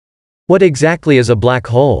What exactly is a black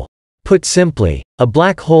hole? Put simply, a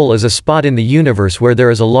black hole is a spot in the universe where there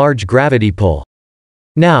is a large gravity pull.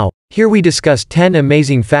 Now, here we discuss 10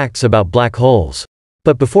 amazing facts about black holes.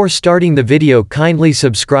 But before starting the video, kindly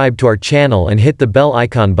subscribe to our channel and hit the bell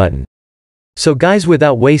icon button. So guys,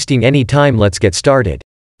 without wasting any time, let's get started.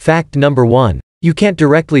 Fact number 1. You can't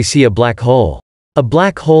directly see a black hole. A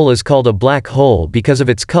black hole is called a black hole because of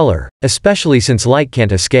its color, especially since light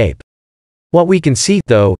can't escape. What we can see,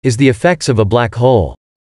 though, is the effects of a black hole.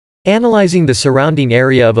 Analyzing the surrounding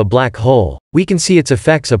area of a black hole, we can see its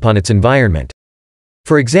effects upon its environment.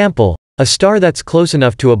 For example, a star that's close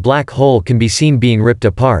enough to a black hole can be seen being ripped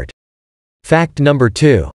apart. Fact number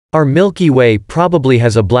 2. Our Milky Way probably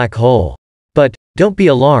has a black hole. But, don't be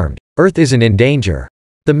alarmed, Earth isn't in danger.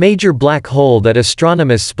 The major black hole that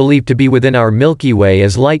astronomers believe to be within our Milky Way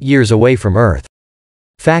is light years away from Earth.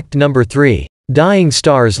 Fact number 3. Dying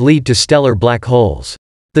stars lead to stellar black holes.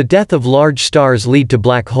 The death of large stars lead to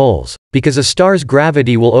black holes, because a star's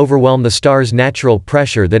gravity will overwhelm the star's natural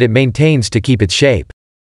pressure that it maintains to keep its shape.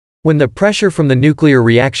 When the pressure from the nuclear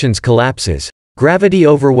reactions collapses, gravity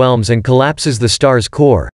overwhelms and collapses the star's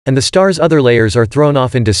core, and the star's other layers are thrown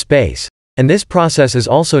off into space, and this process is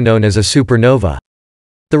also known as a supernova.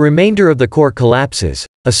 The remainder of the core collapses,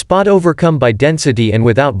 a spot overcome by density and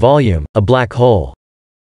without volume, a black hole.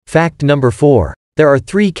 Fact number 4. There are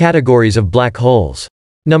 3 categories of black holes.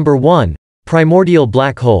 Number 1. Primordial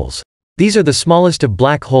black holes. These are the smallest of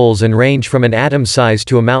black holes and range from an atom size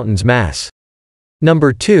to a mountain's mass.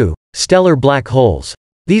 Number 2. Stellar black holes.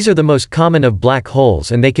 These are the most common of black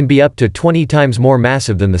holes and they can be up to 20 times more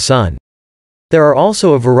massive than the Sun. There are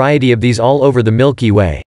also a variety of these all over the Milky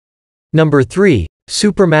Way. Number 3.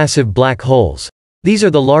 Supermassive black holes. These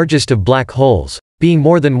are the largest of black holes, being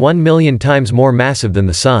more than 1 million times more massive than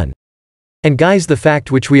the Sun. And guys, the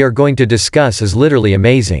fact which we are going to discuss is literally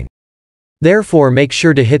amazing. Therefore, make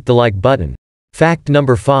sure to hit the like button. Fact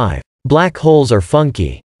number 5. Black holes are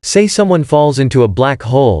funky. Say someone falls into a black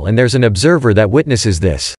hole and there's an observer that witnesses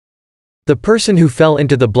this. The person who fell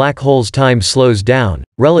into the black hole's time slows down,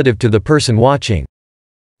 relative to the person watching.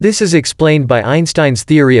 This is explained by Einstein's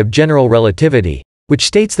theory of general relativity, which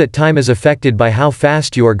states that time is affected by how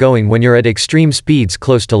fast you are going when you're at extreme speeds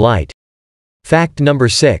close to light. Fact number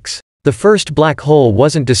 6. The first black hole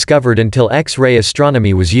wasn't discovered until X-ray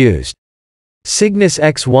astronomy was used. Cygnus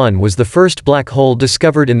X1 was the first black hole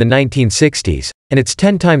discovered in the 1960s, and it's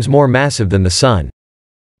 10 times more massive than the Sun.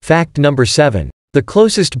 Fact number 7. The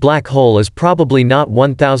closest black hole is probably not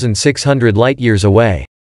 1,600 light-years away.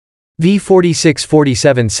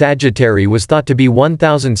 V4647 Sagittarius was thought to be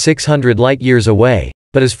 1,600 light-years away,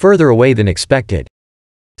 but is further away than expected.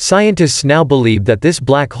 Scientists now believe that this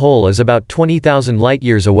black hole is about 20,000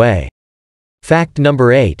 light-years away. Fact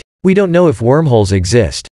number 8. We don't know if wormholes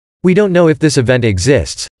exist. We don't know if this event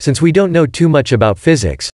exists, since we don't know too much about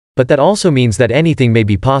physics, but that also means that anything may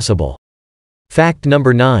be possible. Fact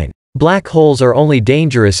number 9. Black holes are only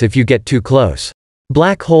dangerous if you get too close.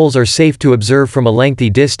 Black holes are safe to observe from a lengthy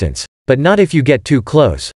distance, but not if you get too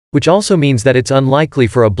close, which also means that it's unlikely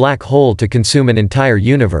for a black hole to consume an entire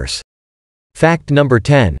universe. Fact number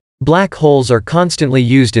 10. Black holes are constantly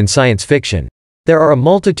used in science fiction. There are a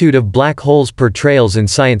multitude of black holes portrayals in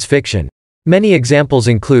science fiction. Many examples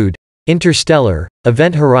include Interstellar,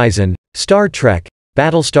 Event Horizon, Star Trek,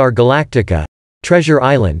 Battlestar Galactica, Treasure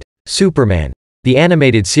Island, Superman, the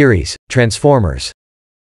animated series, Transformers.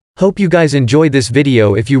 Hope you guys enjoyed this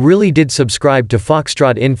video. If you really did, subscribe to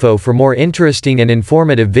Foxtrot Info for more interesting and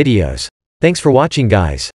informative videos. Thanks for watching,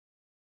 guys.